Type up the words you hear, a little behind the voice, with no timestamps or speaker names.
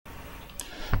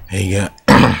Hey guys,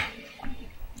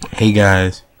 hey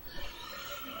guys,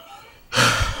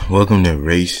 welcome to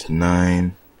race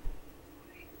 9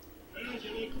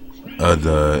 of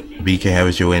the BK Have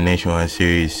It Your Way Nationwide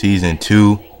Series Season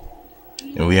 2,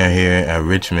 and we are here at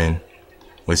Richmond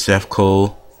with Seth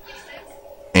Cole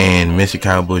and Mr.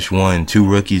 Kyle Busch 1, two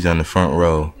rookies on the front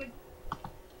row,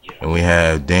 and we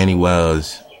have Danny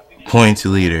Wells, points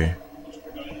leader,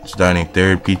 starting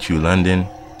third, Pichu London,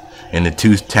 and the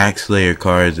two tax slayer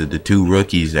cars of the two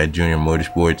rookies at Junior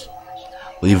Motorsports,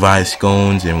 Levi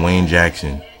Scones and Wayne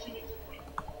Jackson.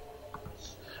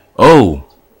 Oh,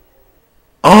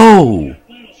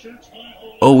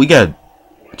 we got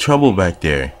trouble back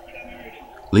there.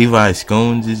 Levi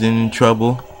Scones is in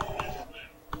trouble,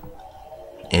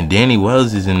 and Danny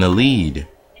Wells is in the lead.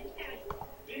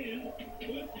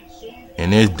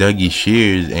 And there's Dougie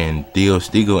Shears and Theo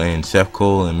Stiegel and Seth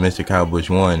Cole and Mr. Kyle Busch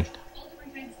 1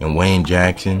 and Wayne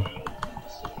Jackson.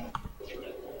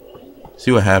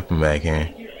 See what happened back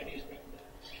here.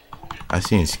 I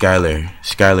seen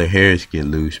Skylar Harris get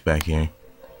loose back here.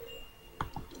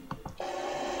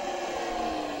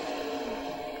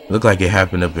 Looked like it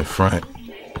happened up in front.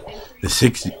 The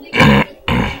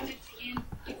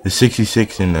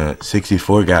 66 and the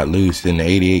 64 got loose, and the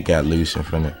 88 got loose in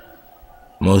front of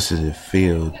most of the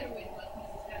field.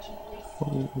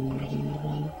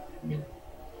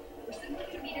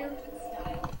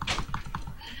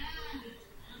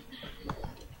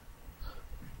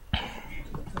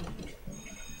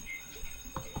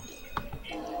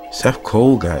 Seth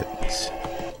Cole got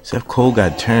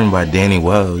turned by Danny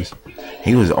Wells.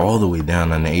 He was all the way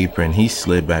down on the apron. He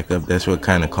slid back up. That's what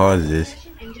kind of caused this.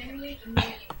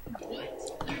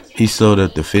 He slowed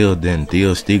up the field. Then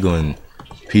Theo Stiegel and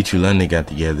Pichu London got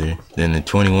together. Then the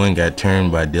 21 got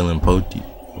turned by Dylan Pote.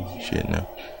 Oh, shit, no.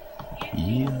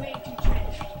 Yeah.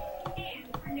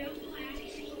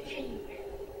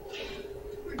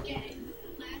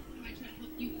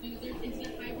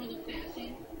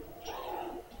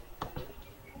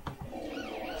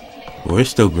 We're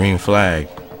still green flag.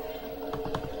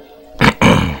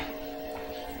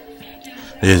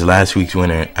 There's last week's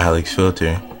winner, Alex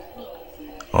Filter.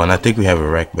 Oh, and I think we have a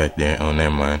wreck back there. Oh,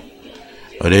 never mind.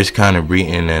 Oh, there's Connor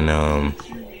Breton and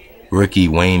rookie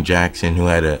Wayne Jackson, who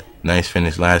had a nice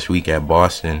finish last week at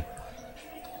Boston.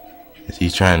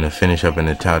 He's trying to finish up in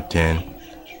the top 10.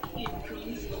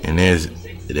 And there's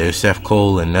Seth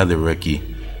Cole, another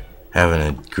rookie, having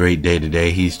a great day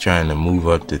today. He's trying to move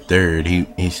up to third.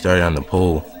 He started on the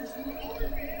pole,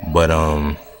 but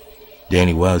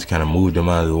Danny Wells kind of moved him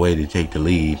out of the way to take the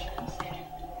lead.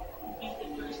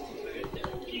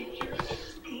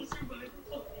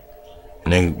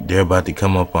 And they're about to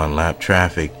come up on lap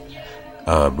traffic.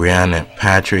 Brianna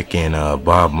Patrick and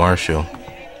Bob Marshall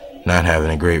not having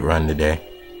a great run today.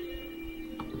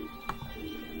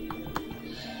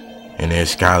 And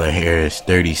there's Skylar Harris,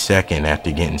 32nd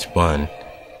after getting spun.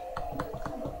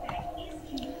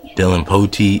 Dylan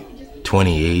Poteet,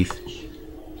 28th.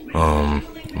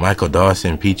 Michael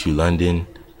Dawson, Pichu London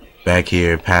back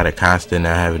here. Pat Acosta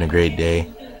not having a great day.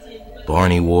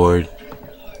 Barney Ward.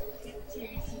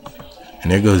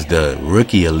 And there goes the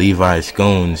rookie of Levi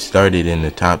Scones, started in the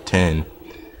top 10.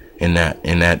 And that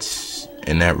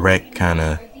wreck kind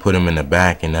of put him in the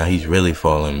back, and now he's really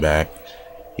falling back.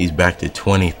 He's back to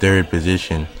 23rd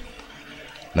position.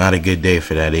 Not a good day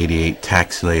for that 88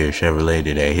 Tax Slayer Chevrolet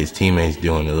today. His teammates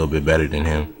doing a little bit better than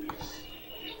him.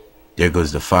 There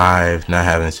goes the 5, not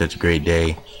having such a great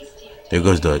day. There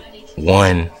goes the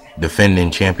 1,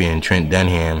 defending champion Trent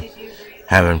Dunham,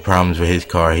 having problems with his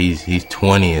car. He's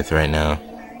 20th right now.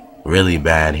 Really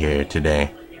bad here today,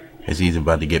 as he's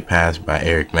about to get passed by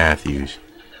Eric Matthews.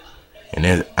 And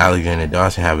there's Alexander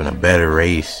Dawson having a better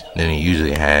race than he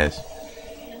usually has.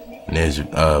 And there's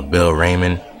Bill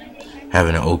Raymond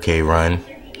having an okay run.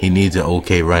 He needs an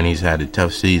okay run. He's had a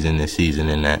tough season this season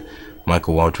in that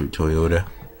Michael Waltrip Toyota.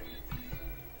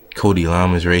 Cody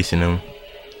Lama's racing him.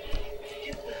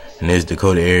 And there's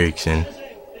Dakota Erickson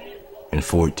in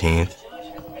 14th.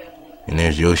 And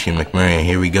there's Yoshi McMurray. And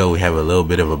here we go. We have a little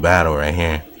bit of a battle right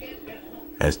here.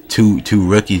 That's two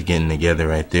rookies getting together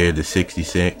right there. The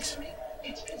 66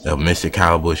 of Mr.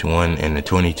 Kyle Busch 1 and the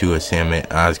 22 of Samet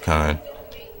Ozkan.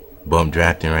 Bump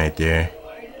drafting right there.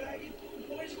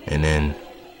 And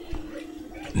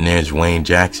there's Wayne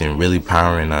Jackson really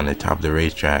powering on the top of the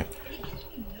racetrack.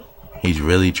 He's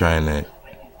really trying to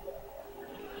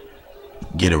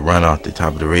get a run off the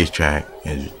top of the racetrack.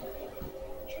 His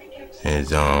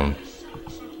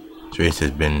race has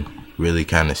been really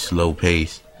kind of slow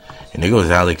paced. And there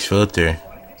goes Alex Filter.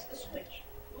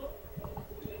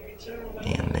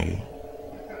 Damn, nigga.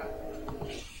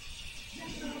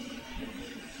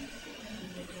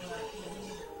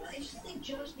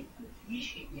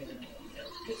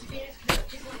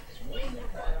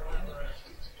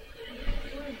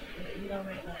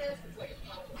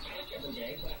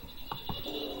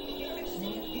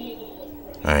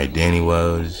 Alright, Danny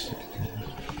Wells.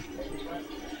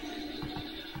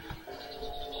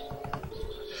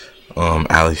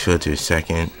 Alex Filter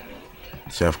second.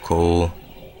 Seth Cole.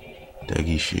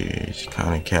 Dougie Shears.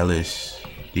 Connor Kellis.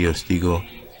 Dio Stiegel.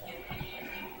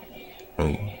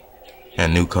 Got a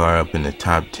new car up in the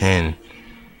top 10.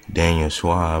 Daniel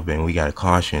Schwab. And we got a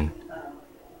caution.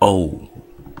 Oh.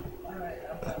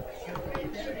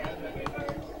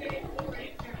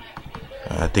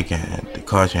 I think the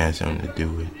caution had something to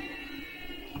do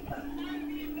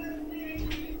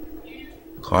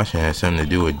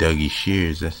with Dougie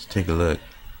Shears. Let's take a look.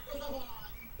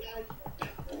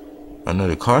 I know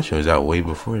the caution was out way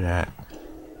before that.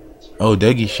 Oh,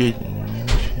 Dougie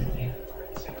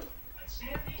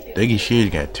Shears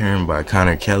got turned by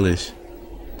Connor Kellis.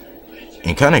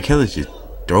 And Connor Kellis just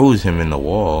throws him in the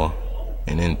wall.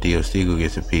 And then Theo Stiegel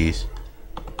gets a piece.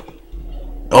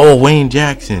 Oh, Wayne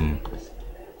Jackson.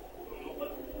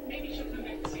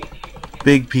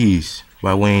 Big piece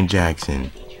by Wayne Jackson.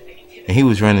 And he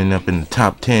was running up in the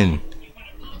top 10.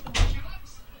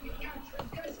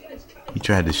 He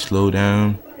tried to slow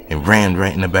down and ran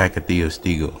right in the back of Theo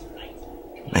Stiegel.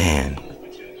 Man.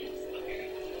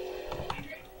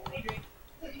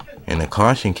 And the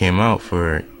caution came out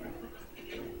for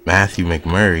Matthew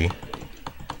McMurray.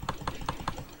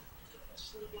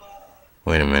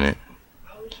 Wait a minute.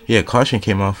 Yeah, caution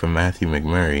came out for Matthew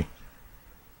McMurray.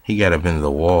 He got up into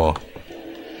the wall.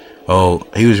 Oh,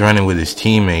 he was running with his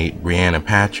teammate, Brianna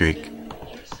Patrick.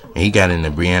 And he got into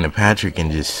Brianna Patrick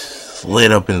and just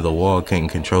slid up into the wall, couldn't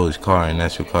control his car, and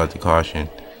that's what caused the caution.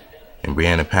 And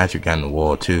Brianna Patrick got in the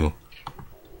wall too.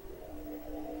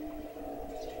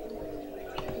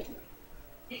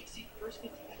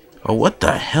 Oh, what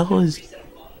the hell is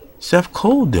Seth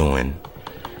Cole doing?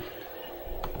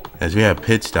 As we have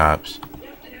pit stops,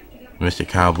 Mr.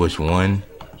 Kyle Busch won.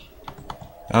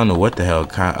 I don't know what the hell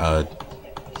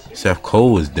Seth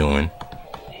Cole was doing.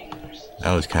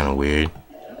 That was kind of weird.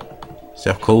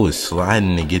 Seth Cole was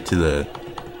sliding to get to the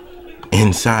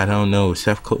inside. I don't know.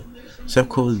 Seth Cole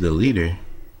is the leader.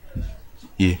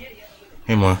 Yeah.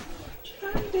 Hey, Ma.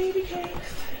 Hi, baby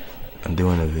cakes. I'm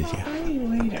doing a video. Why are you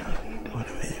lay down? Doing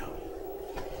a video.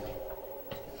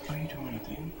 Are you doing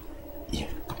anything? Yeah,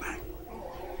 come back.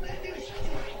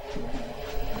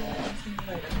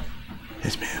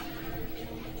 Yes, ma'am.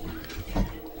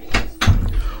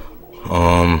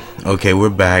 Okay, we're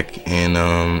back, and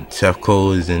Seth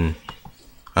Cole is in.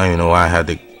 I don't even know why I had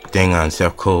the thing on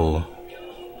Seth Cole.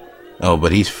 Oh,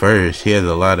 but he's first. He has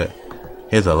a lot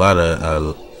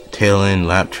of tail end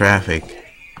lap traffic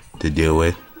to deal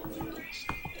with.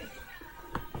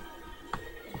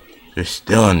 They're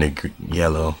still in the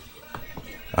yellow.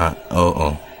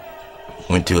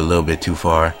 Went to a little bit too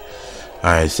far.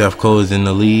 All right, Seth Cole is in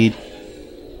the lead.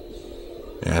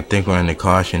 And I think we're in the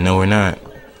caution. No, we're not.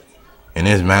 And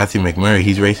there's Matthew McMurray.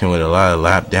 He's racing with a lot of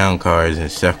lap down cars,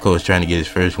 and Seth Cole is trying to get his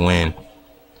first win.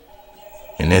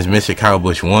 And there's Mr. Kyle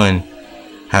Busch won.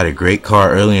 Had a great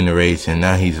car early in the race, and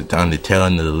now he's on the tail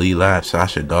end of the lead lap.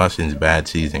 Sasha Dawson's bad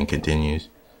season continues.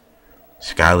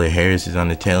 Skylar Harris is on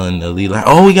the tail end of the lead lap.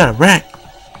 Oh, we got a wreck.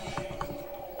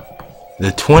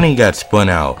 The 20 got spun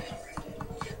out.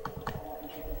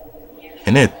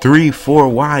 And they're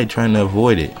 3-4 wide trying to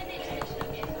avoid it.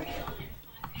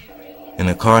 And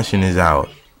the caution is out.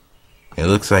 It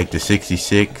looks like the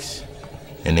 66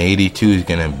 and the 82 is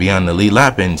going to be on the lead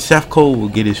lap, and Seth Cole will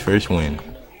get his first win.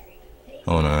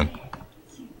 Hold on.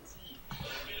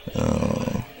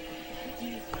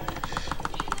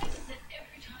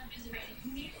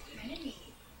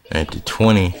 At the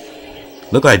 20.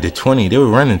 Look like the 20. They were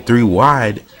running 3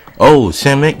 wide. Oh,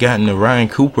 Samet got into Ryan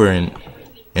Cooper, and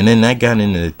then that got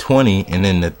into the 20, and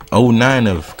then the 09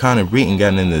 of Connor Breton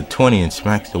got into the 20 and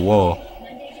smacks the wall.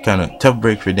 Kind of tough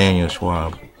break for Daniel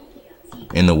Schwab.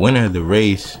 And the winner of the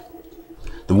race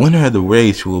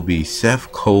will be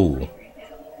Seth Cole.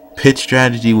 Pit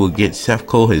strategy will get Seth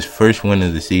Cole his first win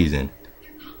of the season.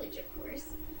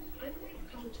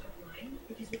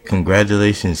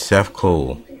 Congratulations, Seth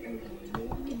Cole.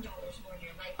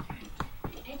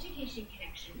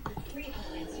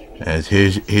 As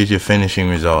here's your finishing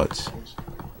results.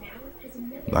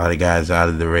 A lot of guys out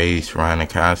of the race. Ryan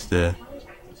Acosta.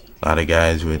 A lot of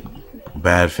guys with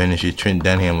bad finishes. Trent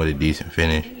Dunham with a decent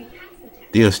finish.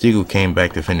 Theo Stiegel came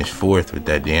back to finish 4th with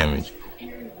that damage.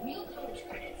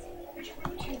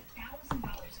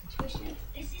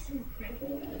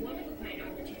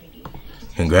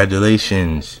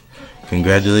 Congratulations.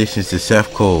 Congratulations to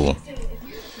Seth Cole.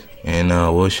 And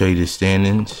we'll show you the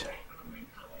standings.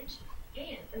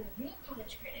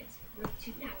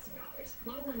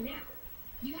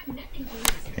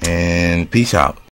 And peace out.